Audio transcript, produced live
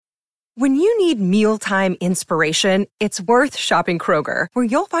When you need mealtime inspiration, it's worth shopping Kroger, where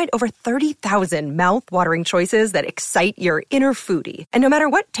you'll find over 30,000 mouth-watering choices that excite your inner foodie. And no matter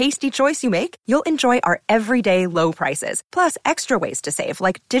what tasty choice you make, you'll enjoy our everyday low prices, plus extra ways to save,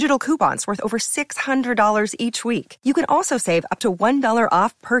 like digital coupons worth over $600 each week. You can also save up to $1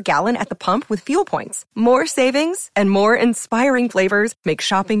 off per gallon at the pump with fuel points. More savings and more inspiring flavors make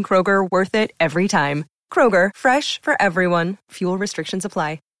shopping Kroger worth it every time. Kroger, fresh for everyone. Fuel restrictions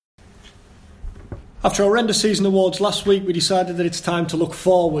apply. After our horrendous season awards last week, we decided that it's time to look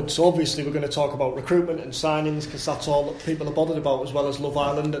forward. So obviously we're going to talk about recruitment and signings, because that's all that people are bothered about, as well as Love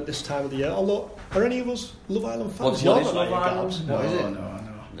Island at this time of the year. Although, are any of us Love Island fans? What is Love Island? What is it?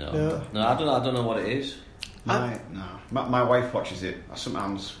 No, I don't know what it is. My wife watches it. I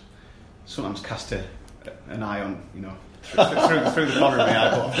sometimes cast an eye on, through the corner of my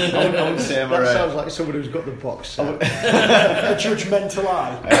eye. But I wouldn't say I'm that sounds like someone who's got the box. A judgmental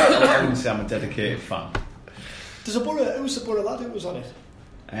eye. I wouldn't say I'm a dedicated fan. Who's the Borough lad who was on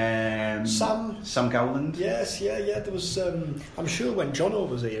it? Sam Gowland. Yes, yeah. There was. I'm sure when Jono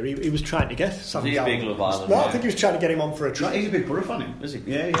was here, he was trying to get Sam He's Gowland. a big Love Island. No, I think he was trying to get him on for a trip. He's a big Borough fan. Is he?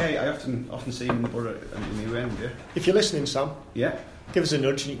 Yeah. I often see him in the Borough in the end. Yeah. If you're listening, Sam. Yeah. Give us a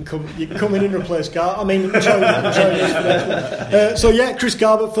nudge and you can come in and replace Gar. I mean, enjoy this. So yeah, Chris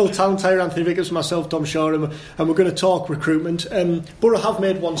Garbutt, Phil Tallentire, Anthony Vickers, myself, Dom Shoreham, and we're going to talk recruitment. Borough have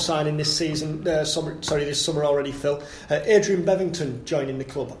made one signing this season, this summer already, Phil. Adrian Bevington joining the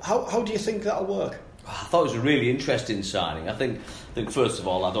club. How do you think that'll work? I thought it was a really interesting signing. I think first of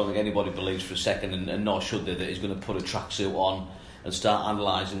all, I don't think anybody believes for a second, and nor should they, that he's going to put a tracksuit on and start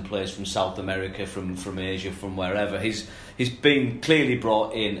analysing players from South America, from Asia, from wherever. He's been clearly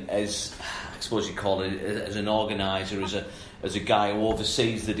brought in as, I suppose you call it, as an organiser, as a guy who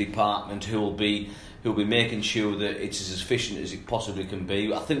oversees the department, who'll be making sure that it's as efficient as it possibly can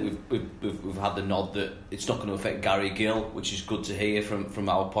be. I think we've had the nod that it's not going to affect Gary Gill, which is good to hear from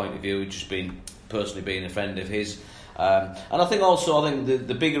our point of view, just personally being a friend of his. And I think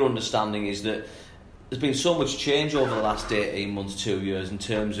the bigger understanding is that there's been so much change over the last 18 months, 2 years, in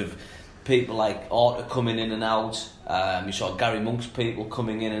terms of people like Orta coming in and out. You saw Gary Monk's people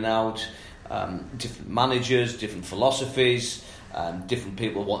coming in and out, different managers, different philosophies, different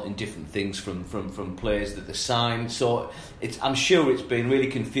people wanting different things from players that they signed. So I'm sure it's been really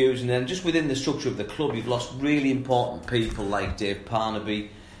confusing. And just within the structure of the club, you've lost really important people like Dave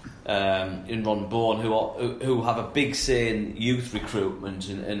Parnaby, in Ron Bourne, who have a big say in youth recruitment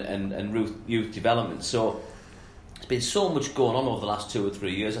and youth development. So there's been so much going on over the last 2 or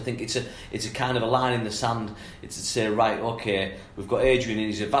 3 years. I think it's a kind of a line in the sand. It's to say, right, okay, we've got Adrian in.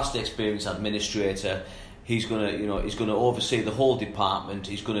 He's a vastly experienced administrator. He's going to oversee the whole department.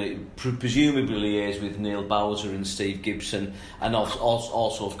 He's going to presumably liaise with Neil Bowser and Steve Gibson, and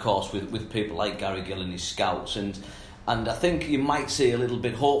also of course with people like Gary Gill and his scouts. And I think you might see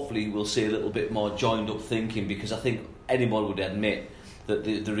hopefully we'll see a little bit more joined up thinking, because I think anyone would admit that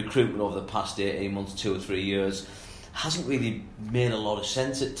the recruitment over the past 18 months, 2 or 3 years, hasn't really made a lot of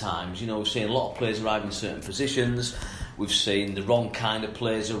sense at times. We've seen a lot of players arrive in certain positions, we've seen the wrong kind of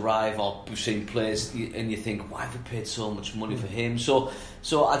players arrive, or we've seen players and you think, why have we paid so much money for him? So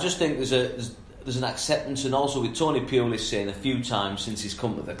I just think there's an acceptance, and also with Tony Pulis saying a few times since he's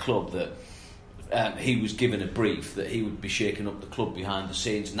come to the club that he was given a brief that he would be shaking up the club behind the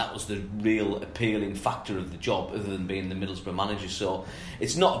scenes, and that was the real appealing factor of the job, other than being the Middlesbrough manager. So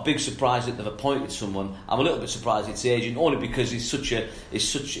it's not a big surprise that they've appointed someone. I'm a little bit surprised it's Adrian, only because he's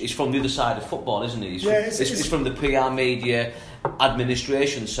from the other side of football, isn't he? He's from the PR media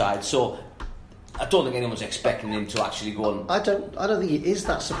administration side. So I don't think anyone's expecting him to actually go on. I don't think it is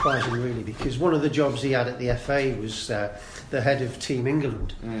that surprising, really, because one of the jobs he had at the FA was the head of Team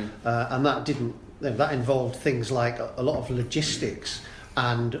England, and that involved things like a lot of logistics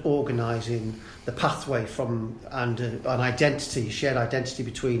and organising the pathway and an identity, shared identity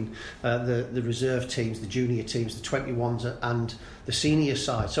between the reserve teams, the junior teams, the 21s, and the senior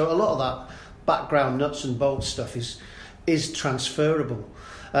side. So a lot of that background nuts and bolts stuff is transferable.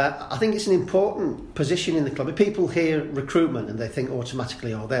 I think it's an important position in the club. If people hear recruitment and they think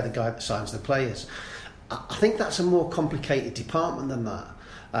automatically, they're the guy that signs the players, I think that's a more complicated department than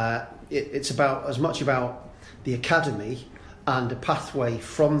that. It's as much about the academy and a pathway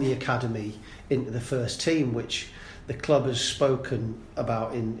from the academy into the first team, which the club has spoken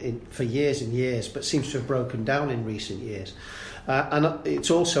about for years and years, but seems to have broken down in recent years. And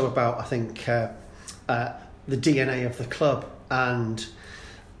it's also about, I think, the DNA of the club and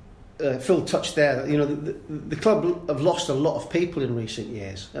Phil touched there. The club have lost a lot of people in recent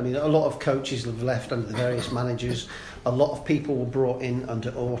years. I mean, a lot of coaches have left under the various managers. A lot of people were brought in under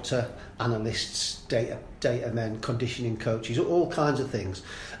Orta, analysts, data men, conditioning coaches, all kinds of things.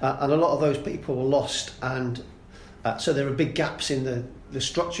 And a lot of those people were lost, and so there are big gaps in the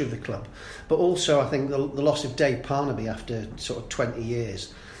structure of the club. But also, I think the loss of Dave Parnaby after sort of 20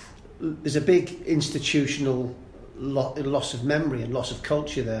 years, there's a big institutional loss of memory and loss of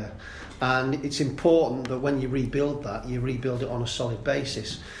culture there, and it's important that when you rebuild that, you rebuild it on a solid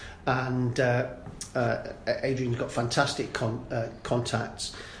basis. And Adrian's got fantastic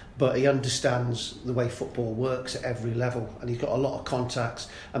contacts, but he understands the way football works at every level, and he's got a lot of contacts,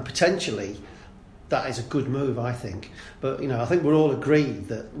 and potentially that is a good move, I think. But I think we're all agreed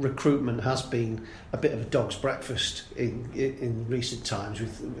that recruitment has been a bit of a dog's breakfast in recent times,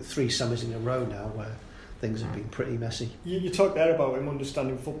 with 3 summers in a row now where things have been pretty messy. You talked there about him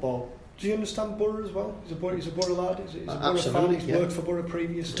understanding football. Do you understand Borough as well? He's a Borough lad. He's a Borough fan. He's worked for Borough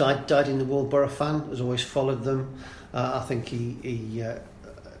previously. Died in the Wool Borough fan. Has always followed them. I think he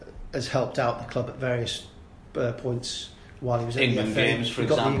has helped out the club at various points while he was at England the FA. games, for He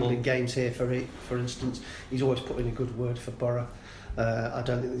got example. the England games here, for instance. He's always put in a good word for Borough. I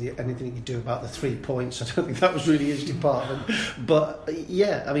don't think there's anything you could do about the 3 points. I don't think that was really his department. But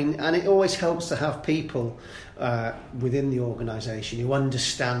yeah, I mean, and it always helps to have people within the organisation who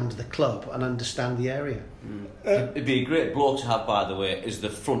understand the club and understand the area. It'd be a great bloke to have, by the way, as the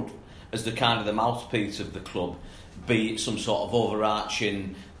kind of the mouthpiece of the club, be it some sort of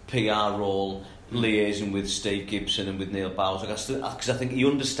overarching PR role, liaising with Steve Gibson and with Neil Bowser, because I think he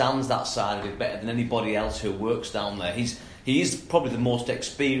understands that side of it better than anybody else who works down there. He is probably the most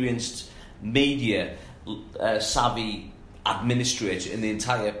experienced media savvy administrator in the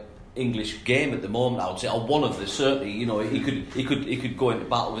entire English game at the moment, I would say, or one of the, certainly. He could go into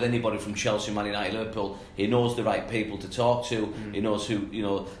battle with anybody from Chelsea, Man United, Liverpool. He knows the right people to talk to. He knows who.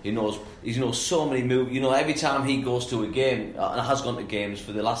 He knows so many moves. Every time he goes to a game, and has gone to games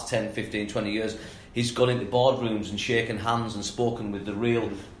for the last 10, 15, 20 years, he's gone into boardrooms and shaken hands and spoken with the real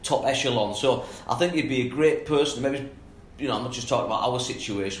top echelon. So I think he'd be a great person. Maybe, I'm not just talking about our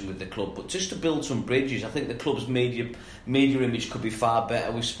situation with the club, but just to build some bridges. I think the club's media image could be far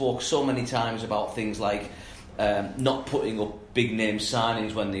better. We've spoke so many times about things like not putting up big name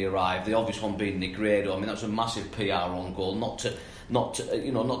signings when they arrive. The obvious one being Negredo. I mean, that's a massive PR on goal. Not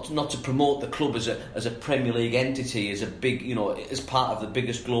to promote the club as a Premier League entity, as a big, as part of the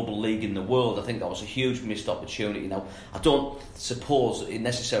biggest global league in the world. I think that was a huge missed opportunity. Now, I don't suppose it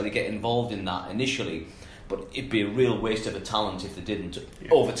necessarily get involved in that initially, but it'd be a real waste of a talent if they didn't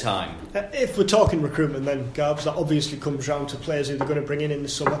over time. If we're talking recruitment, then Gabs, that obviously comes round to players who they're going to bring in the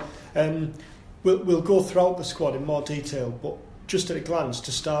summer. We'll go throughout the squad in more detail, but just at a glance,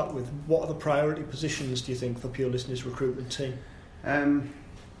 to start with, what are the priority positions, do you think, for Pure Listeners' recruitment team?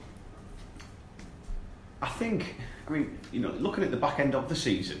 I think, looking at the back end of the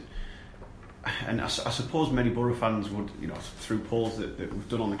season, and I suppose many Borough fans would, through polls that we've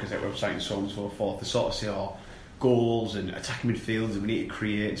done on the Gazette website and so on and so forth, they sort of say, goals and attacking midfields, and we need to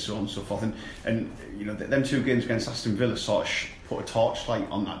create and so on and so forth. And them 2 games against Aston Villa sort of put a torchlight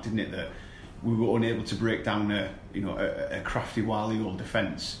on that, didn't it? That we were unable to break down a crafty, wily old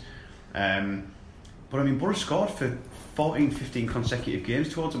defence. But Borough scored for 14, 15 consecutive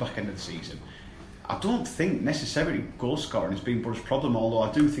games towards the back end of the season. I don't think necessarily goal scoring has been Borough's problem, although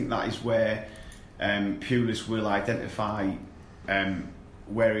I do think that is where Pulis will identify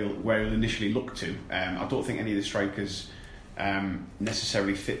where he'll initially look to. I don't think any of the strikers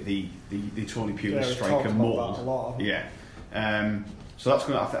necessarily fit the Tony Pulis striker mould. Yeah. So that's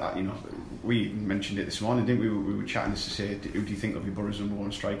going to, we mentioned it this morning, didn't we? We were chatting this to say, who do you think will be Borough's number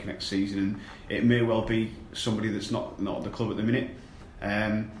 1 striker next season? And it may well be somebody that's not at the club at the minute.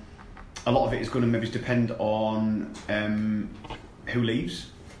 A lot of it is going to maybe depend on who leaves.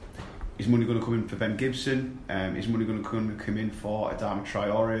 Is money going to come in for Ben Gibson? Is money going to come in for Adama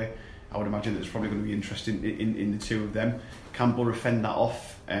Traore? I would imagine that it's probably going to be interesting in the 2 of them. Can Borough fend that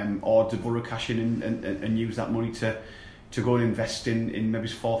off? Or do Borough cash in and use that money to go and invest in maybe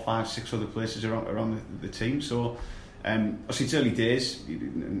 4, 5, 6 other places around the team? So obviously it's early days.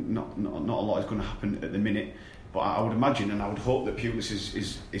 Not a lot is going to happen at the minute. But I would imagine, and I would hope, that Pulis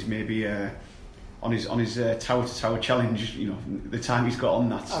is maybe on his tower to tower challenge. The time he's got on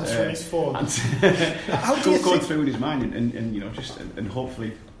that, answering his phone, going through in his mind, and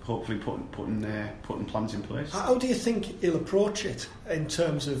hopefully putting plans in place. How do you think he'll approach it in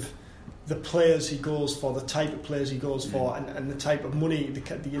terms of the players he goes for, the type of players he goes for, and the type of money,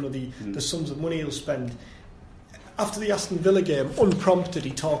 the sums of money he'll spend? after the Aston Villa game, unprompted,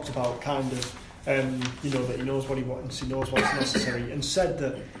 he talked about kind of that he knows what he wants, he knows what's necessary, and said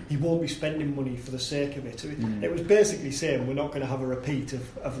that he won't be spending money for the sake of it. It was basically saying we're not going to have a repeat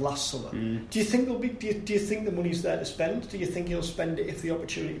of last summer. Do you think there'll be? Do you think the money's there to spend? Do you think he'll spend it if the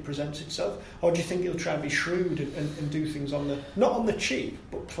opportunity presents itself, or do you think he'll try and be shrewd and do things not on the cheap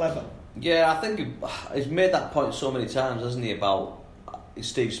but clever? Yeah, I think he's made that point so many times, hasn't he? About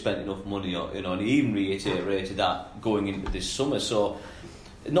Steve spent enough money, and he even reiterated that going into this summer. So.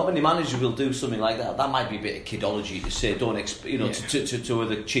 Not many managers will do something like that. That might be a bit of kidology to say, to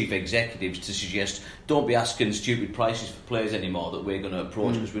other chief executives to suggest, don't be asking stupid prices for players anymore that we're going to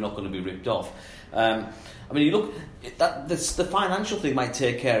approach because we're not going to be ripped off. I mean, you look, the financial thing might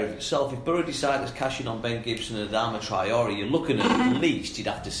take care of itself. If Borough decided to cash in on Ben Gibson and Adama Traore, you're looking at least, you'd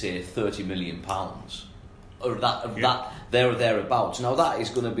have to say, £30 million. Or that there or thereabouts. Now, that is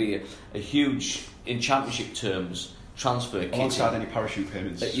going to be a huge, in Championship terms, transfer kit. Alongside any parachute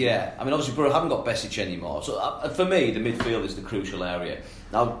payments. Yeah, I mean, obviously Borough haven't got Besic anymore, so for me the midfield is the crucial area.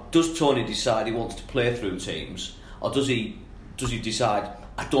 Now, does Tony decide he wants to play through teams, or does he decide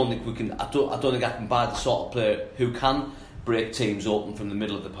I don't think I can buy the sort of player who can break teams open from the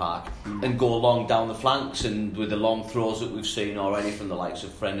middle of the park and go along down the flanks, and with the long throws that we've seen already from the likes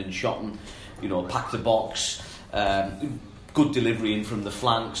of Friend and Shotton, pack the box, good delivery in from the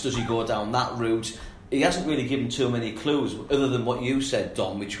flanks. Does he go down that route? He hasn't really given too many clues, other than what you said,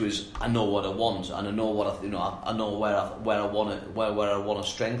 Dom, which was I know what I want and I know what I know where I want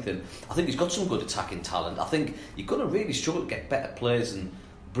to strengthen. I think he's got some good attacking talent. I think you're going to really struggle to get better players than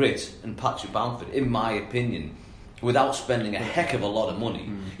Britt and Patrick Bamford, in my opinion, without spending a heck of a lot of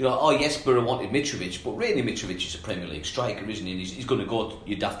money. Yes, Borough wanted Mitrovic, but really Mitrovic is a Premier League striker, isn't he? And he's going to go.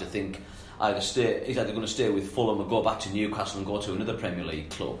 You'd have to think he's either going to stay with Fulham or go back to Newcastle and go to another Premier League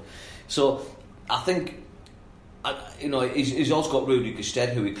club. So. I think, he's also got Rudy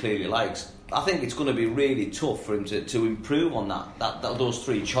Gestede, who he clearly likes. I think it's going to be really tough for him to improve on those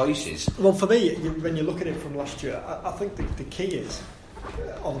three choices. Well, for me, when you look at it from last year, I think the key is,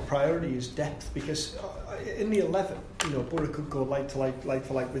 or the priority is depth, because in the 11, Borough could go like for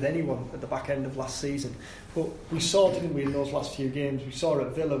like with anyone at the back end of last season. But we saw, didn't we, in those last few games, we saw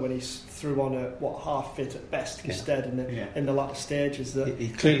at Villa when he threw on half fit at best Gestede in the latter stages. That he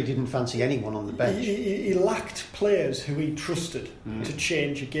clearly didn't fancy anyone on the bench. He lacked players who he trusted to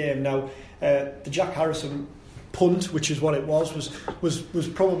change a game. Now, the Jack Harrison punt, which is what it was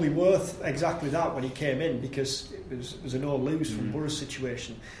probably worth exactly that when he came in, because it was a no-lose from Borough's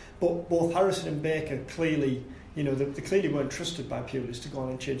situation. But both Harrison and Baker clearly, they clearly weren't trusted by Pulis to go on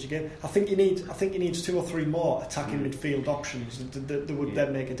and change the game. I think he needs two or three more attacking midfield options that would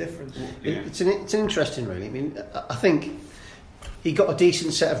then make a difference. It's interesting, really. I mean, I think he got a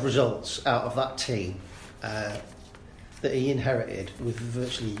decent set of results out of that team that he inherited with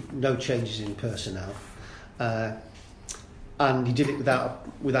virtually no changes in personnel. And he did it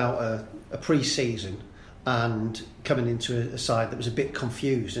without a pre-season and coming into a side that was a bit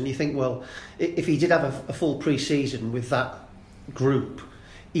confused. And you think, well, if he did have a full pre-season with that group,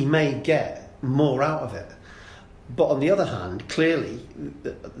 he may get more out of it. But on the other hand, clearly,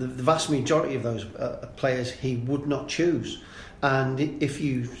 the vast majority of those players he would not choose. And if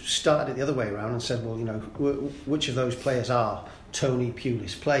you started it the other way around and said, well, which of those players are Tony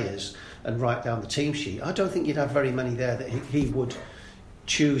Pulis players, and write down the team sheet, I don't think you'd have very many there that he would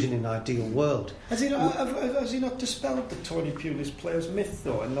choose in an ideal world. Has he not dispelled the Tony Pulis players myth,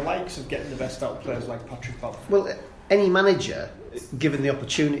 though, and the likes of getting the best out of players like Patrick Bamford? Well, any manager, given the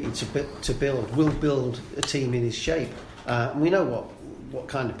opportunity to build, will build a team in his shape. And we know what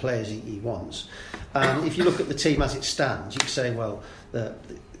kind of players he wants. If you look at the team as it stands, you can say, well, the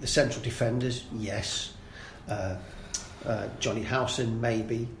central defenders, yes. Johnny Howson,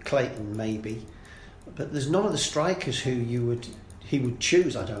 maybe. Clayton, maybe. But there's none of the strikers who he would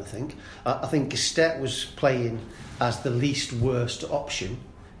choose, I don't think. I think Gestede was playing as the least worst option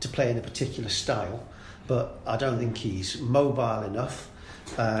to play in a particular style, but I don't think he's mobile enough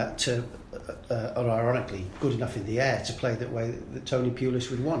or ironically good enough in the air to play that way that Tony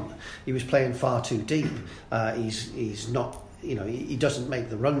Pulis would want. He was playing far too deep. He's not, he doesn't make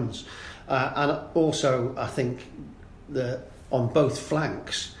the runs. And also, I think that on both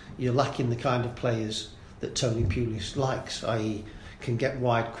flanks, you're lacking the kind of players that Tony Pulis likes, i.e. can get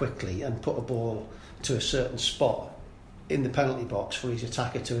wide quickly and put a ball to a certain spot in the penalty box for his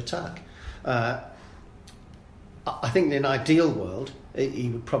attacker to attack. I think in an ideal world, he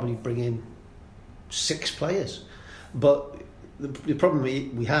would probably bring in 6 players. But the problem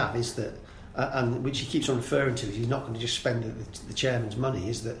we have is that and which he keeps on referring to, is he's not going to just spend the chairman's money,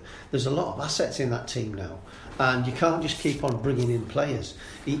 is that there's a lot of assets in that team now, and you can't just keep on bringing in players.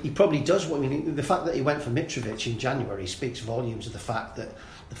 He probably does what, I mean, the fact that he went for Mitrovic in January speaks volumes of the fact that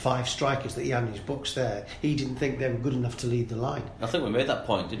the 5 strikers that he had in his books there, he didn't think they were good enough to lead the line. I think we made that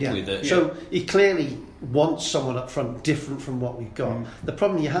point, didn't we? That, so he clearly wants someone up front different from what we've got. The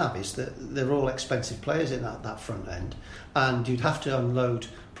problem you have is that they're all expensive players in that front end, and you'd have to unload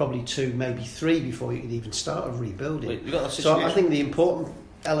probably 2, maybe 3 before you could even start a rebuilding. So I think the important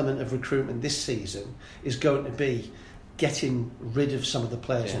element of recruitment this season is going to be getting rid of some of the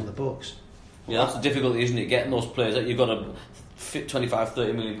players on the books. Yeah, that's the difficulty, isn't it? Getting those players that you've got to fit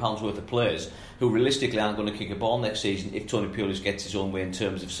 £25-30 million worth of players who realistically aren't going to kick a ball next season if Tony Pulis gets his own way in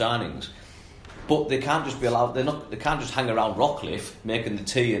terms of signings. But they can't just be allowed. They can't just hang around Rockcliffe making the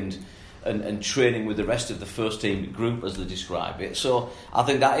tea and training with the rest of the first team group, as they describe it. So I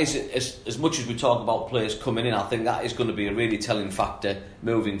think that is, as much as we talk about players coming in, I think that is going to be a really telling factor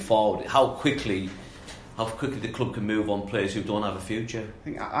moving forward. How quickly the club can move on players who don't have a future. I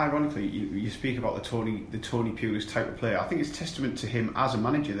think, ironically, you speak about the Tony Pulis type of player. I think it's testament to him as a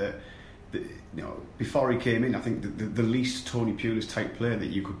manager that before he came in, I think the least Tony Pulis type player that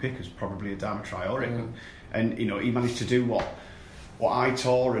you could pick is probably Adama Traore, and he managed to do what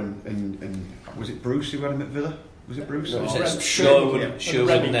Aitor and was it Bruce who had him at Villa? Was it Bruce? Sherwood,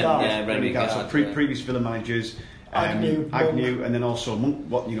 and then Rennie. So previous Villa managers, Agnew, and then also Monk,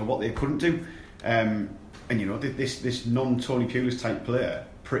 what they couldn't do. And this non-Tony Pulis type player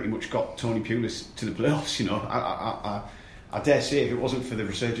pretty much got Tony Pulis to the playoffs. I dare say if it wasn't for the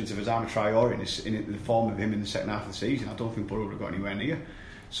resurgence of Adama Traore in the form of him in the second half of the season, I don't think Borough would have got anywhere near.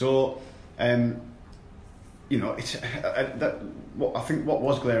 So, it's I think what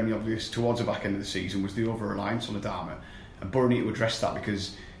was glaringly obvious towards the back end of the season was the over-reliance on Adama, and Borough need to address that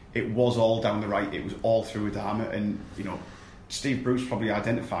because it was all down the right. It was all through Adama, and Steve Bruce probably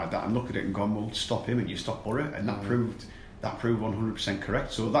identified that and looked at it and gone, well, stop him and you stop Borough, and that proved 100%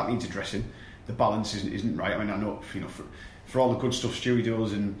 correct. So that needs addressing. The balance isn't right. I mean, I know for all the good stuff Stewie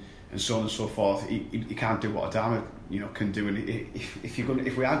does and so on and so forth, he can't do what Adama can do. And if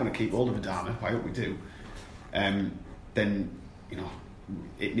we are going to keep hold of Adama, I hope we do, then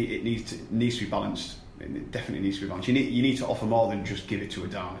it needs to be balanced. It definitely needs to be balanced. You need to offer more than just give it to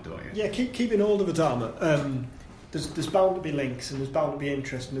Adama, don't you? Yeah, keeping hold of Adama. There's bound to be links and there's bound to be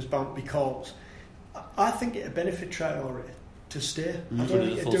interest and there's bound to be calls. I think it'd benefit Traore to stay. I don't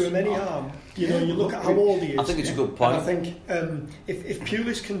think it'd do him any harm. You look at how old he is. I think it's a good point. And I think if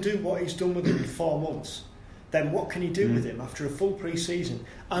Pulis can do what he's done with him in 4 months, then what can he do with him after a full pre-season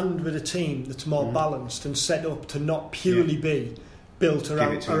and with a team that's more balanced and set up to not purely be built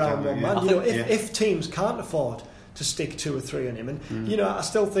around one man? If teams can't afford to stick 2 or 3 on him, and I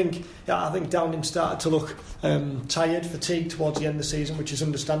still think Downing started to look tired, fatigued towards the end of the season, which is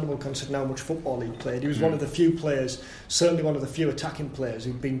understandable considering how much football he played. He was one of the few players, certainly one of the few attacking players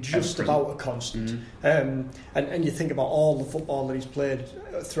who'd been just about a constant. And you think about all the football that he's played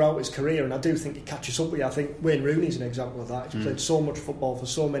throughout his career, and I do think it catches up with you. I think Wayne Rooney's an example of that. He's played so much football for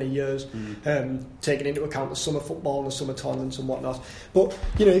so many years, taking into account the summer football and the summer tournaments and whatnot. But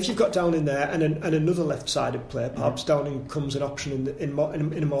if you've got Downing there and another left-sided player, perhaps Downing becomes an option in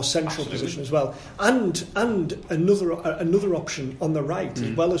a more central position as well, and another option on the right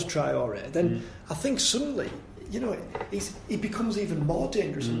as well as Traore. Then I think suddenly he becomes even more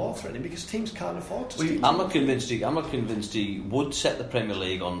dangerous and more threatening because teams can't afford to. I'm not convinced he would set the Premier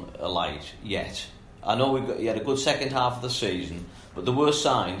League on a light yet. I know he had a good second half of the season, but there were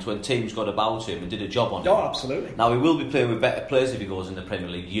signs when teams got about him and did a job on him. Oh, absolutely. Now he will be playing with better players if he goes in the Premier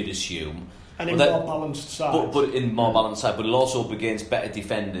League, you'd assume. And in more balanced side. But in more balanced side, but he'll also be against better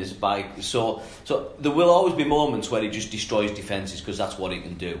defenders. So there will always be moments where he just destroys defences because that's what he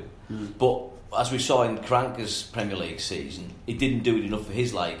can do. But as we saw in Kranke's Premier League season, he didn't do it enough for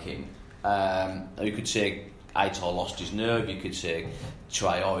his liking. You could say Aitor lost his nerve. You could say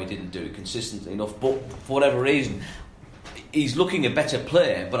Traore didn't do it consistently enough. But for whatever reason, he's looking a better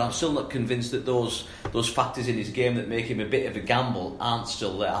player, but I'm still not convinced that those factors in his game that make him a bit of a gamble aren't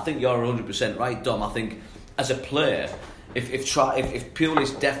still there. I think you're 100% right, Dom. I think as a player, if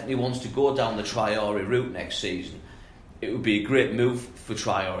Pulis definitely wants to go down the Traore route next season, it would be a great move for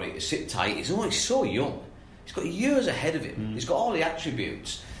Traore to sit tight. He's only so young. He's got years ahead of him. He's got all the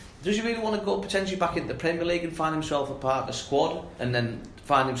attributes. Does he really want to go potentially back into the Premier League and find himself a part of a squad and then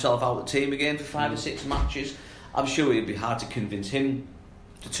find himself out of the team again for 5 or 6 matches? I'm sure it'd be hard to convince him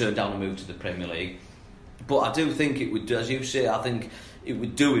to turn down and move to the Premier League. But I do think it would, as you say, I think it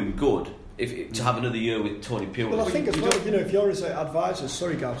would do him good to have another year with Tony Pulis. Well, I think as well, if you're his advisors,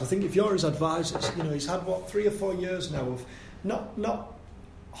 sorry, Gabs, I think if you're his advisors, he's had 3 or 4 years now of not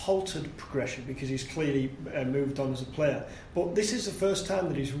halted progression because he's clearly moved on as a player, but this is the first time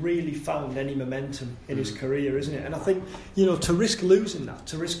that he's really found any momentum in his career, isn't it? And I think to risk losing that,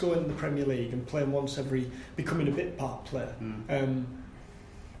 to risk going to the Premier League and playing becoming a bit part player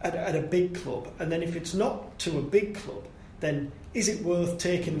at a big club, and then if it's not to a big club, then is it worth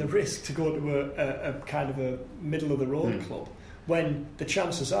taking the risk to go to a kind of a middle of the road club when the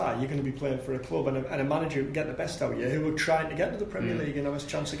chances are you're going to be playing for a club and a manager who can get the best out of you, who are trying to get to the Premier League and have a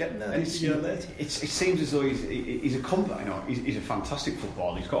chance of getting there a year later? It seems as though he's a fantastic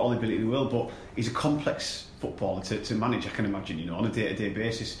footballer. He's got all the ability in the world, but he's a complex footballer to manage, I can imagine, on a day-to-day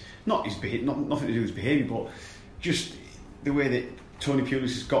basis. Not nothing to do with his behaviour, but just the way that Tony Pulis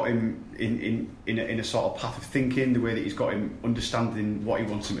has got him in a sort of path of thinking, the way that he's got him understanding what he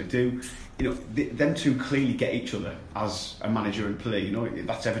wants him to do. Them two clearly get each other as a manager and player.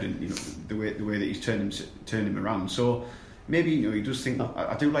 That's evident. The way that he's turned him around. So maybe he does think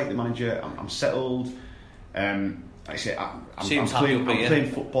I do like the manager. I'm settled. Like I say, I'm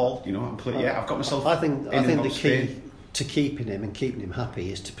playing football. I've got myself. I think the key to keeping him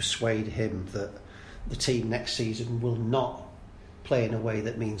happy is to persuade him that the team next season will not play in a way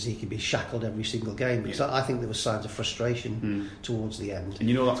that means he can be shackled every single game, because I think there were signs of frustration towards the end. And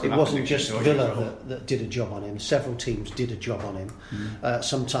that's it wasn't just Villa that did a job on him. Several teams did a job on him.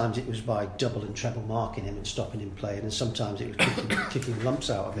 Sometimes it was by double and treble marking him and stopping him playing, and sometimes it was kicking lumps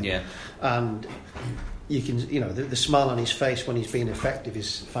out of him. Yeah. And you can, the smile on his face when he's being effective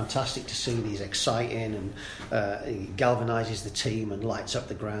is fantastic to see. He's exciting and he galvanises the team and lights up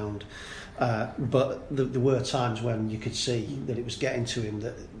the ground. But there were times when you could see that it was getting to him,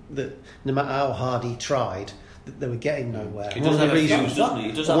 that no matter how hard he tried, that they were getting nowhere. One of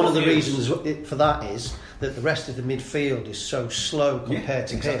the reasons for that is that the rest of the midfield is so slow compared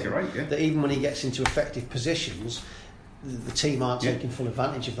to him, right, that even when he gets into effective positions, the team aren't taking full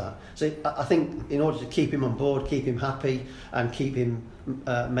advantage of that. So I think in order to keep him on board, keep him happy and keep him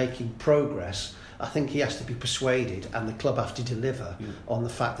making progress, I think he has to be persuaded, and the club have to deliver on the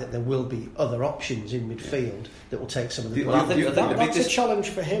fact that there will be other options in midfield that will take some of the. That's a challenge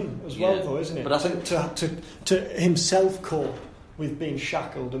for him as well, though, isn't it? But I think to himself cope with being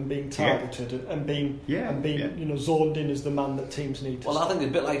shackled and being targeted and being zoned in as the man that teams need to. Well, I think it's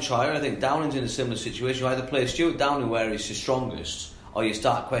a bit like Trier. I think Downing's in a similar situation. You either play Stuart Downing where he's the strongest, or you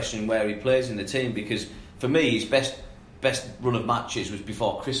start questioning where he plays in the team. Because for me, his best run of matches was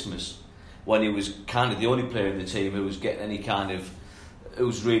before Christmas, when he was kind of the only player in the team who was getting any kind of, who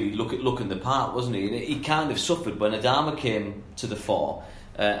was really looking the part, wasn't he? And he kind of suffered when Adama came to the fore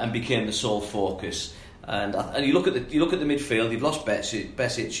and became the sole focus. And you look at the midfield. You've lost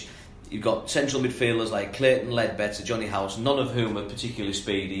Besic. You've got central midfielders like Clayton, Ledbetter, Johnny House, none of whom are particularly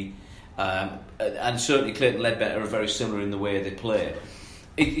speedy, and certainly Clayton, Ledbetter are very similar in the way they play.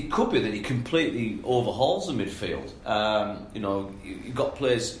 It could be that he completely overhauls the midfield. You've got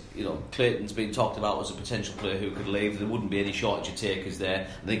players. Clayton's been talked about as a potential player who could leave. There wouldn't be any shortage of takers there.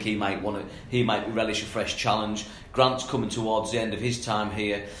 I think he might relish a fresh challenge. Grant's coming towards the end of his time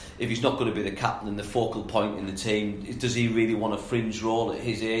here. If he's not going to be the captain and the focal point in the team, does he really want a fringe role at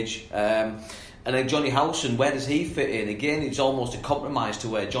his age? And then Johnny Howson, where does he fit in? Again, it's almost a compromise to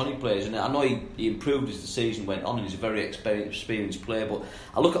where Johnny plays. And I know he improved as the season went on, and he's a very experienced player. But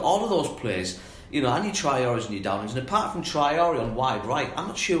I look at all of those players, and your Traores and your Downings, and apart from Traore on wide right, I'm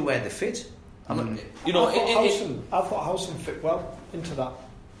not sure where they fit. I thought Howson fit well into that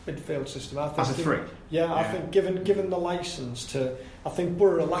midfield system. I think as a three? Yeah, I think given the licence to... I think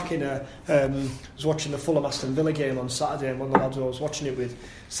Borough are lacking I was watching the Fulham Aston Villa game on Saturday, and one of the lads I was watching it with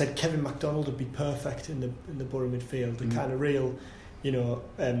said Kevin MacDonald would be perfect in the Borough midfield. The kind of real,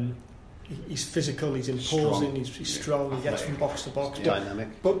 he's physical, he's imposing, he's strong, he gets from box to box.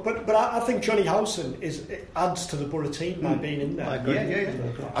 Dynamic. But I think Johnny Howson adds to the Borough team by being in there. I agree.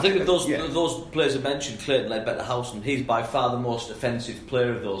 I think of those players I mentioned, Clayton, Ledbetter, Howson, he's by far the most offensive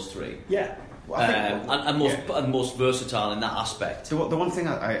player of those three. Yeah. And most versatile in that aspect. The one thing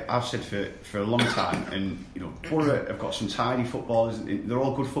I've said for a long time, and Borough have got some tidy footballers. They're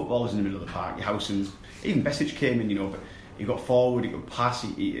all good footballers in the middle of the park. Howson's, even Besic came in, but he got forward, he could pass,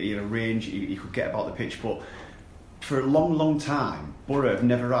 he had a range, he could get about the pitch. But for a long time, Borough have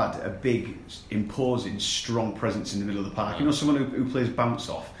never had a big, imposing, strong presence in the middle of the park. Someone who plays bounce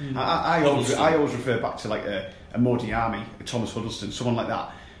off. I always refer back to like a Modi Army, a Thomas Huddleston, someone like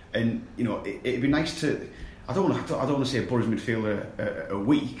that. And it'd be nice to. I don't want to say a Borough's midfielder a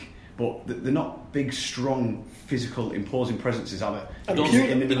week, but they're not big, strong, physical, imposing presences, are they?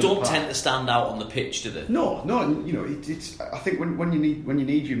 They don't tend to stand out on the pitch, do they? No. You know, it's. I think when you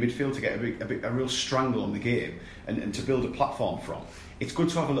need your midfield to get a real strangle on the game and to build a platform from, it's good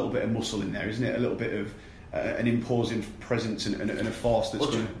to have a little bit of muscle in there, isn't it? A little bit of an imposing presence and a force that's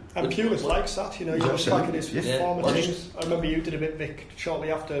going to... And Pulis likes that, you know, he's always back in his former teams. I remember you did a bit, Vic,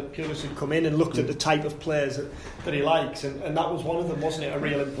 shortly after Pulis had come in and looked at the type of players that he likes, and that was one of them, wasn't it? A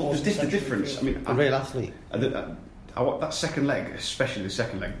real imposing... The difference, I mean... A real athlete. That second leg, especially the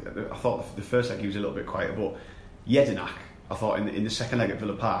second leg, I thought the first leg he was a little bit quieter, but Jedinak, I thought in the second leg at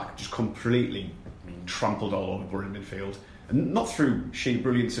Villa Park, just completely trampled all over Borough midfield. And not through sheer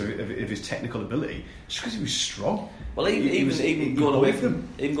brilliance of his technical ability, just because he was strong. Well, even going away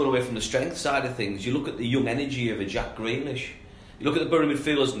from the strength side of things, you look at the young energy of a Jack Grealish. You look at the Borough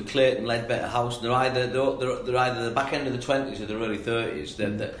midfielders and Clayton, Ledbetter, House, and they're either the back end of the 20s or the early 30s.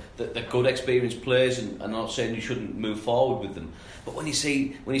 They're good, experienced players, and I'm not saying you shouldn't move forward with them. But when you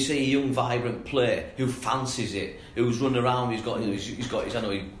see a young, vibrant player who fancies it, who's running around, he's got his, I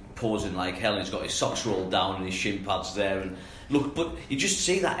know he's posing like hell, and he's got his socks rolled down and his shin pads there, and look, but you just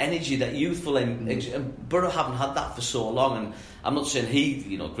see that energy, that youthful, and Borough haven't had that for so long. And I'm not saying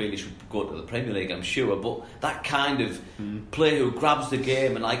Grealish would go to the Premier League, I'm sure, but that kind of player who grabs the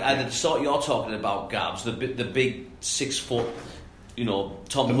game, and like either the sort you're talking about, Gabs, the big 6 foot,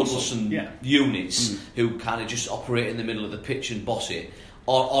 Tom Huddleston units who kind of just operate in the middle of the pitch and boss it.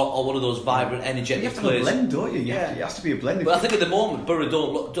 Or one of those vibrant, energetic players. You have to have a blend, don't you? It has to be a blend. But I think at the moment, Borough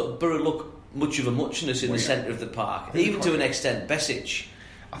look much of a muchness in the centre of the park, even to an extent. Besic.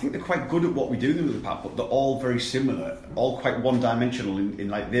 I think they're quite good at what we do in the park, but they're all very similar, all quite one-dimensional in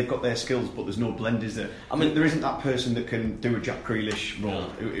like they've got their skills, but there's no blend, is there? I mean, there isn't that person that can do a Jack Grealish role.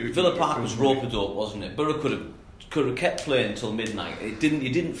 No. Villa Park was rope-a-dope, wasn't it? Borough could have kept playing until midnight. You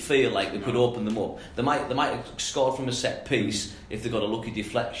didn't feel like they could open them up. They might have scored from a set piece if they got a lucky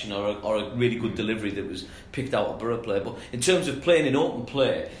deflection or a really good delivery that was picked out of Borough player. But in terms of playing in open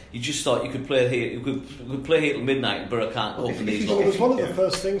play, you just thought you could play here. You could play here till midnight, and Borough can't open these. Well, it was one of the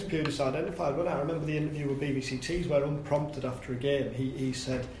first things Pulis identified. When I remember the interview with BBC Tees, where unprompted after a game, he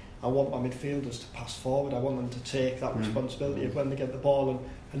said, I want my midfielders to pass forward. I want them to take that responsibility of when they get the ball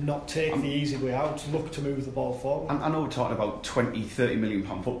and not take the easy way out, look to move the ball forward. I know we're talking about 20, 30 million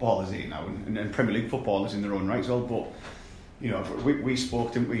pound footballers here now, and Premier League footballers in their own right as well, but we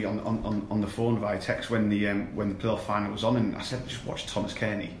spoke, didn't we, on the phone via text when the playoff final was on, and I said, just watch Thomas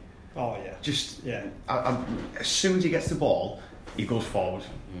Kearney. Oh yeah. As soon as he gets the ball, he goes forward.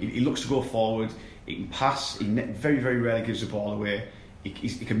 He looks to go forward. He can pass. He very, very rarely gives the ball away. He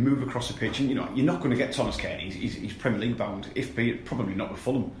can move across the pitch, and you're not going to get Thomas Kearney. He's Premier League bound. Probably not with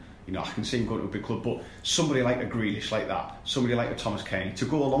Fulham. I can see him going to a big club, but somebody like a Grealish like that, somebody like a Thomas Kearney to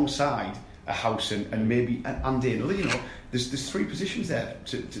go alongside a House and maybe Andy another. There's 3 positions there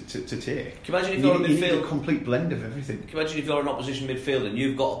to take. Can you imagine if you're in midfield? You need a complete blend of everything. Can you imagine if you're an opposition midfielder and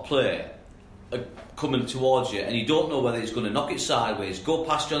you've got a player coming towards you, and you don't know whether he's going to knock it sideways, go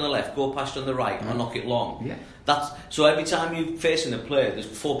past you on the left, go past you on the right, or knock it long. Yeah. So every time you're facing a player, there's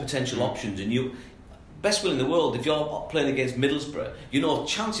 4 potential options, and you, best will in the world, if you're playing against Middlesbrough,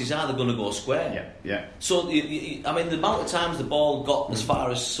 chances are they're going to go square. Yeah. So the amount of times the ball got as far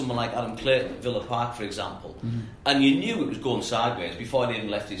as someone like Adam Clayton at Villa Park, for example, and you knew it was going sideways before he even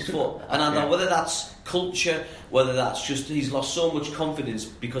left his foot. And I don't know whether that's culture, whether that's just he's lost so much confidence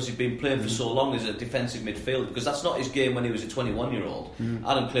because he's been playing for so long as a defensive midfielder, because that's not his game when he was a 21-year-old.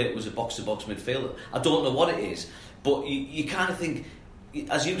 Adam Clayton was a box-to-box midfielder. I don't know what it is, but you kind of think,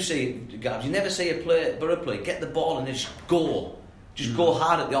 as you say, Gabs, you never see a Borough player get the ball and just go. Just go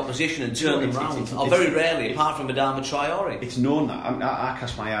hard at the opposition and turn them round. Or very rarely, apart from Adama Traore. It's known that. I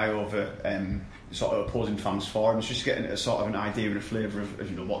cast my eye over sort of opposing fans' forums, just getting a sort of an idea and a flavour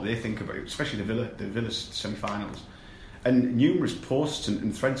of what they think about it, especially the Villa semi-finals. And numerous posts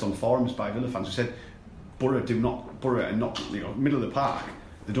and threads on forums by Villa fans who said Borough are not middle of the park.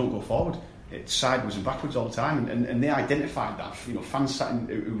 They don't go forward. It's sideways and backwards all the time, and they identified that. Fans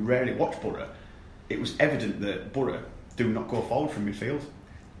who rarely watch Borough, it was evident that Borough do not go forward from midfield.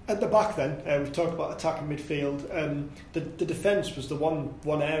 At the back then, we've talked about attacking midfield. The defence was the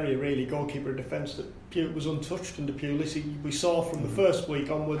one area, really, goalkeeper defence, that was untouched under Pulis. We saw from the first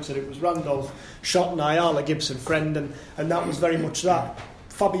week onwards that it was Randolph, Shot and Ayala, Gibson, Friend, and that was very much that.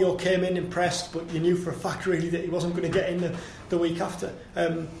 Fabio came in impressed, but you knew for a fact really that he wasn't going to get in the week after.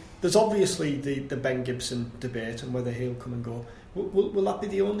 There's obviously the Ben Gibson debate and whether he'll come and go. Will that be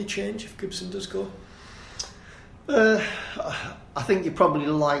the only change if Gibson does go? I think you're probably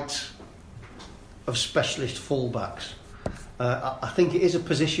light of specialist fullbacks. I think it is a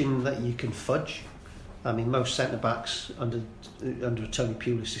position that you can fudge. I mean, most centre-backs under a Tony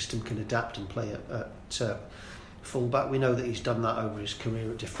Pulis system can adapt and play at full-back. We know that he's done that over his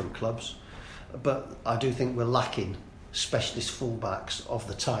career at different clubs. But I do think we're lacking specialist full-backs of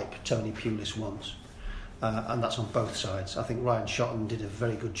the type Tony Pulis wants. And that's on both sides. I think Ryan Shotton did a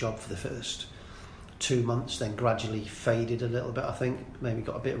very good job for the first 2 months, then gradually faded a little bit, I think. Maybe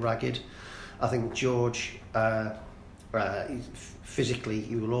got a bit ragged. I think George, physically,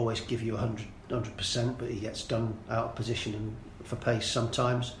 he will always give you 100%, but he gets done out of position and for pace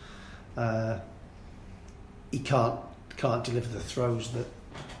sometimes. He can't deliver the throws that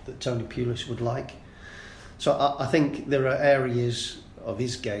Tony Pulis would like. So I think there are areas of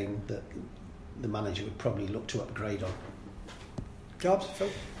his game that the manager would probably look to upgrade on. Gabs, Phil?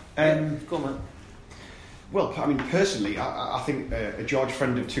 Go on, man. Well, I mean, personally, I think a George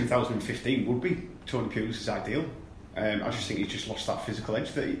friend of 2015 would be Tony Pulis' ideal. I just think he's just lost that physical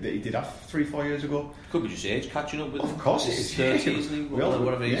edge that he did have 3-4 years ago. Could be just age catching up with him. Of course it is. 30s, isn't he?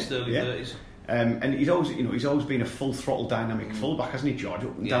 Whatever he is, early 30s. And he's always been a full throttle dynamic fullback, hasn't he, George?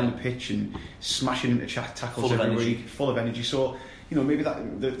 Up and down the pitch and smashing into tackles every week, full of energy. So, maybe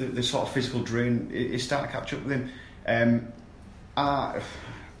that the sort of physical drain is starting to catch up with him.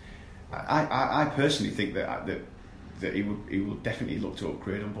 I personally think that he will definitely look to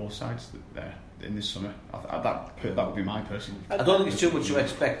upgrade on both sides there in this summer. That would be my personal. I don't think it's too much to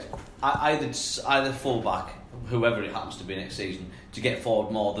expect either fullback, whoever it happens to be next season, to get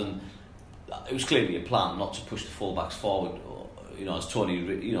forward more than. It was clearly a plan not to push the fullbacks forward. As Tony,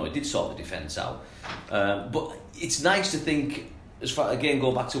 he did sort the defence out. But it's nice to think,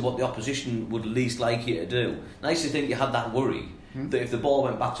 go back to what the opposition would least like you to do. Nice to think you had that worry that if the ball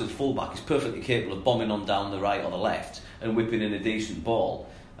went back to the fullback, he's perfectly capable of bombing on down the right or the left and whipping in a decent ball.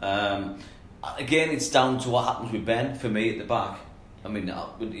 Again, it's down to what happens with Ben for me at the back. I mean,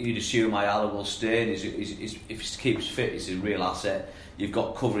 you'd assume Ayala will stay, and if he keeps fit, he's a real asset. You've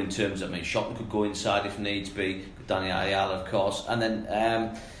got cover in terms of, Shotton could go inside if needs be, Danny Ayala, of course, and then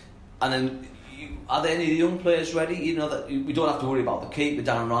are there any of the young players ready? That we don't have to worry about the keeper.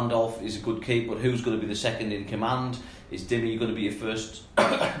 Darren Randolph is a good keeper, but who's going to be the second in command? Is Dimmy going to be your first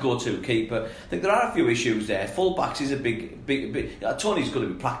go-to keeper? I think there are a few issues there. Full-backs is a big. Tony's going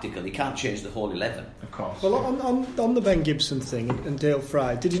to be practical. He can't change the whole 11. Of course. Well, on the Ben Gibson thing and Dale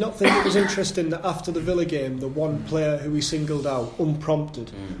Fry, did you not think it was interesting that after the Villa game, the one player who he singled out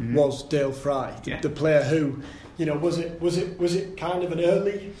unprompted was Dale Fry, the player who, was it kind of an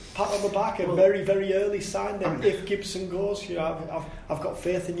early pat on the back, a very, very early sign that if Gibson goes, I've got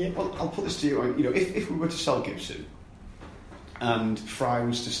faith in you. Well, I'll put this to you. If we were to sell Gibson, and Fry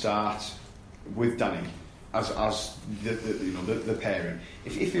was to start with Danny as the pairing.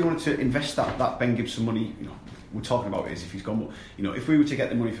 If we wanted to invest that Ben Gibson money, we're talking about is if he's gone. If we were to get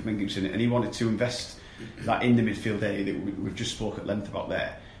the money for Ben Gibson and he wanted to invest that in the midfield area that we've just spoke at length about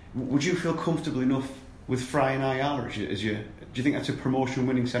there, would you feel comfortable enough with Fry and Ayala as you? Do you think that's a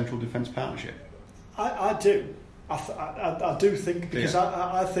promotion-winning central defence partnership? I do. I do think because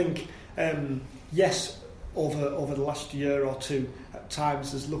I think yes. Over the last year or two, at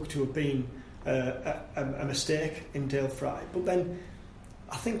times has looked to have been a mistake in Dale Fry. But then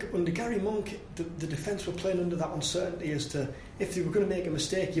I think under Gary Monk, the defence were playing under that uncertainty as to if they were going to make a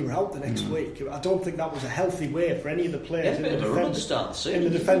mistake, you were out the next week. I don't think that was a healthy way for any of the players in the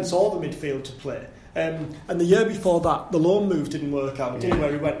defence or the midfield to play. And the year before that, the loan move didn't work out, did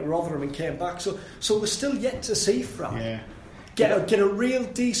where he went to Rotherham and came back. So we're still yet to see Fry. Get a real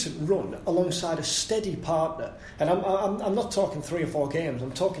decent run alongside a steady partner, and I'm not talking 3 or 4 games.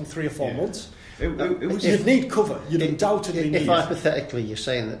 I'm talking 3 or 4 months. You'd need cover. You'd undoubtedly need. If hypothetically you're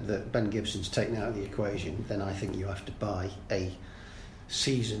saying that Ben Gibson's taken out of the equation, then I think you have to buy a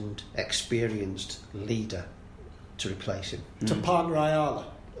seasoned, experienced leader to replace him. To partner Ayala.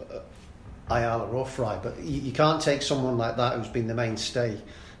 Ayala or Fry, but you can't take someone like that who's been the mainstay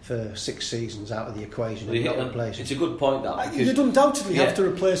for 6 seasons out of the equation and not replace him. It's a good point, that. You'd undoubtedly have to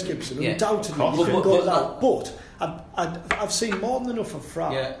replace Gibson. Undoubtedly, you can go that. But I've seen more than enough of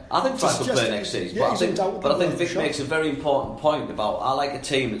Fry. Yeah, I think Fry could play next season. But I think Vic makes a very important point about. I like a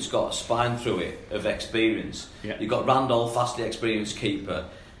team that's got a spine through it of experience. You've got Randolph, vastly experienced keeper.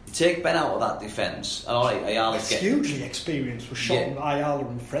 You take Ben out of that defence, and all right, Ayala's hugely experienced with Shotton, Ayala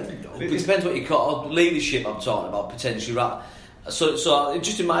and Friend, though. It depends what you call leadership. I'm talking about potentially. So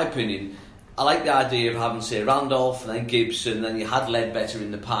just in my opinion, I like the idea of having, say, Randolph and then Gibson, and then you had Ledbetter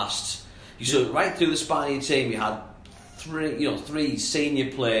in the past. Right through the spine of your team, you had 3 senior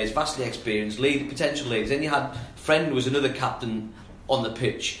players, vastly experienced, potential leaders. Then you had Friend was another captain on the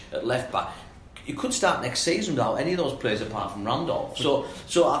pitch at left back. you could start next season without any of those players apart from Randolph. So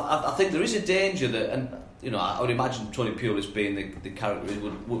I think there is a danger that, and I would imagine Tony Pulis being the character he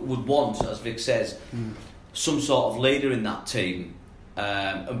would want, as Vic says, some sort of leader in that team,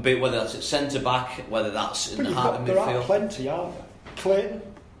 and be whether that's at centre back, whether that's in the heart of midfield. There are plenty, aren't there? Clayton,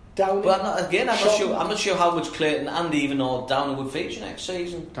 Downey. But I'm not sure how much Clayton and even or Downey would feature next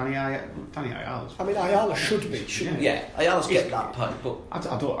season. Danny Ayala's. I mean, Ayala should be, shouldn't he? Yeah, Ayala's get that part, but I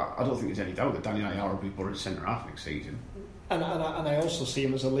don't think there's any doubt that Danny Ayala will be Borough's centre half next season. And I also see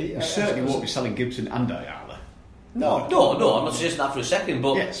him as a leader. We certainly won't be selling Gibson and Ayala. No, I'm not suggesting that for a second.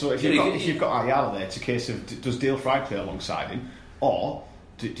 But yeah, so if you've got Ayala there, it's a case of does Dale Fry play alongside him, or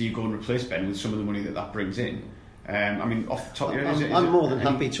do you go and replace Ben with some of the money that brings in? I mean, off the top, I'm more than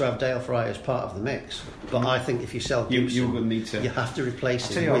happy to have Dale Fry as part of the mix, but I think if you sell Gibson, you have to replace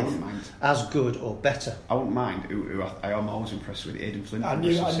him with as good or better. I wouldn't mind. I am always impressed with Aidan Flint. I knew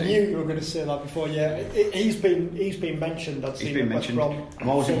you were going to say that before. Yeah, he's been mentioned. I'm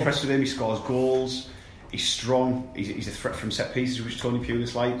always impressed with him. He scores goals. He's strong. He's a threat from set pieces, which Tony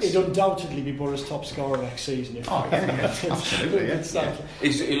Pulis likes. He'd undoubtedly be Borough's top scorer next season. Absolutely, yeah.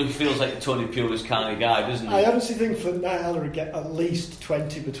 He feels like a Tony Pulis kind of guy, doesn't he? I honestly think for Ayala to get at least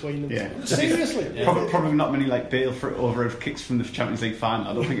 20 between them. Yeah. Seriously. Yeah. Probably not many like Bale for over kicks from the Champions League final.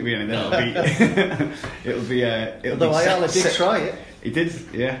 I don't think it'll be anything. It'll be. Although Ayala did try it. He did,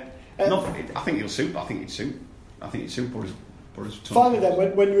 yeah. I think he'll suit. I think he'd suit Borough's. Finally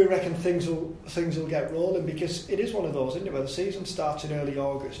then, when do we reckon things will get rolling? Because it is one of those, isn't it, where the season starts in early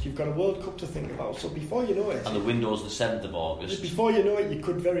August, you've got a World Cup to think about, so before you know it... And the window's the 7th of August. Before you know it, you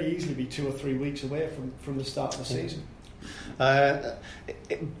could very easily be 2 or 3 weeks away from the start of the season.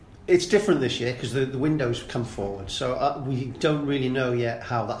 It's different this year because the windows come forward, so we don't really know yet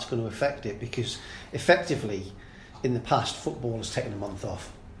how that's going to affect it, because effectively, in the past, football has taken a month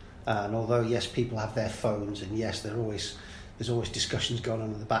off. And although, yes, people have their phones, and yes, there's always discussions going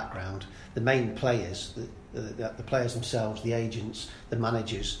on in the background, the main players, the players themselves, the agents, the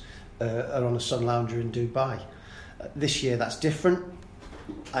managers, are on a sun lounger in Dubai. This year that's different.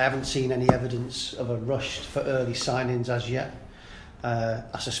 I haven't seen any evidence of a rush for early signings as yet.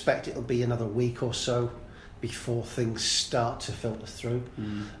 I suspect it'll be another week or so before things start to filter through.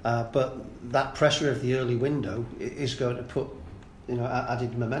 But that pressure of the early window is going to put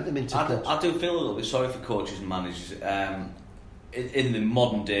added momentum into clubs. I do feel a little bit sorry for coaches and managers in the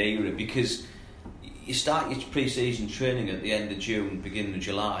modern day era, because you start your pre-season training at the end of June, beginning of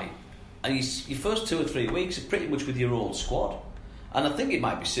July, and your first 2 or 3 weeks are pretty much with your old squad. And I think it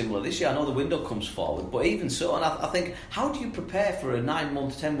might be similar this year. I know the window comes forward, but even so, and I think, how do you prepare for a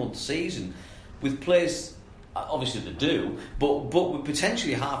 9-month, 10-month season with players? Obviously they do, but with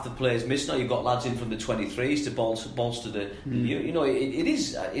potentially half the players missed. Now you've got lads in from the 23s to bolster the.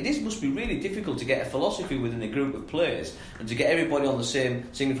 It must be really difficult to get a philosophy within a group of players and to get everybody on the same,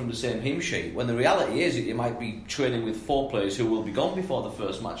 singing from the same hymn sheet. When the reality is, you might be training with 4 players who will be gone before the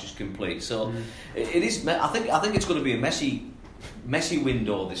first match is complete. So it is. I think it's going to be a messy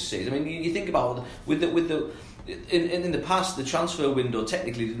window this season. I mean, you think about with the in the past, the transfer window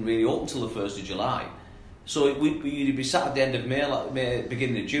technically didn't really open till the 1st of July. So you'd be sat at the end of May,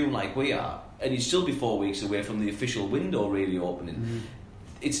 beginning of June, like we are, and you'd still be 4 weeks away from the official window really opening.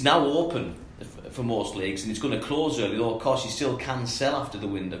 It's now open for most leagues, and it's going to close early, though of course you still can sell after the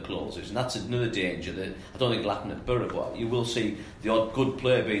window closes, and that's another danger that I don't think will happen at Borough, but you will see the odd good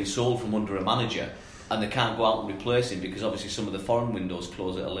player being sold from under a manager, and they can't go out and replace him because obviously some of the foreign windows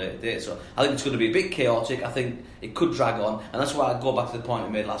close at a later date. So I think it's going to be a bit chaotic. I think it could drag on, and that's why I go back to the point I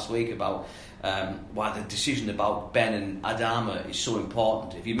made last week about why the decision about Ben and Adama is so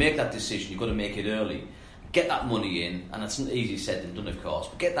important. If you make that decision, you've got to make it early. Get that money in, and it's easy said than done, of course,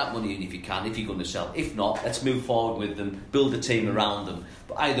 but get that money in if you can, if you're going to sell. If not, let's move forward with them, build a team around them.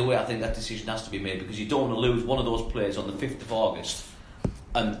 But either way, I think that decision has to be made, because you don't want to lose one of those players on the 5th of August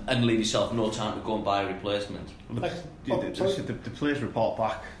and leave yourself no time to go and buy a replacement. The players report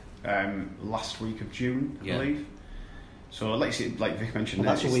back last week of June, I believe. So, like Vic mentioned,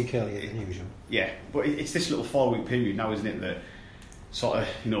 that's a week earlier than usual. Yeah, but it's this little 4-week period now, isn't it, that sort of,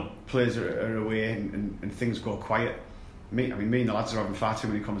 players are away and things go quiet. Me and the lads are having far too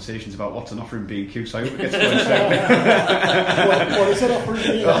many conversations about what's an offer in B&Q, so I hope it gets going soon. What is an offer in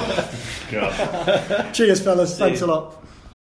B&Q? Cheers, fellas. Thanks a lot.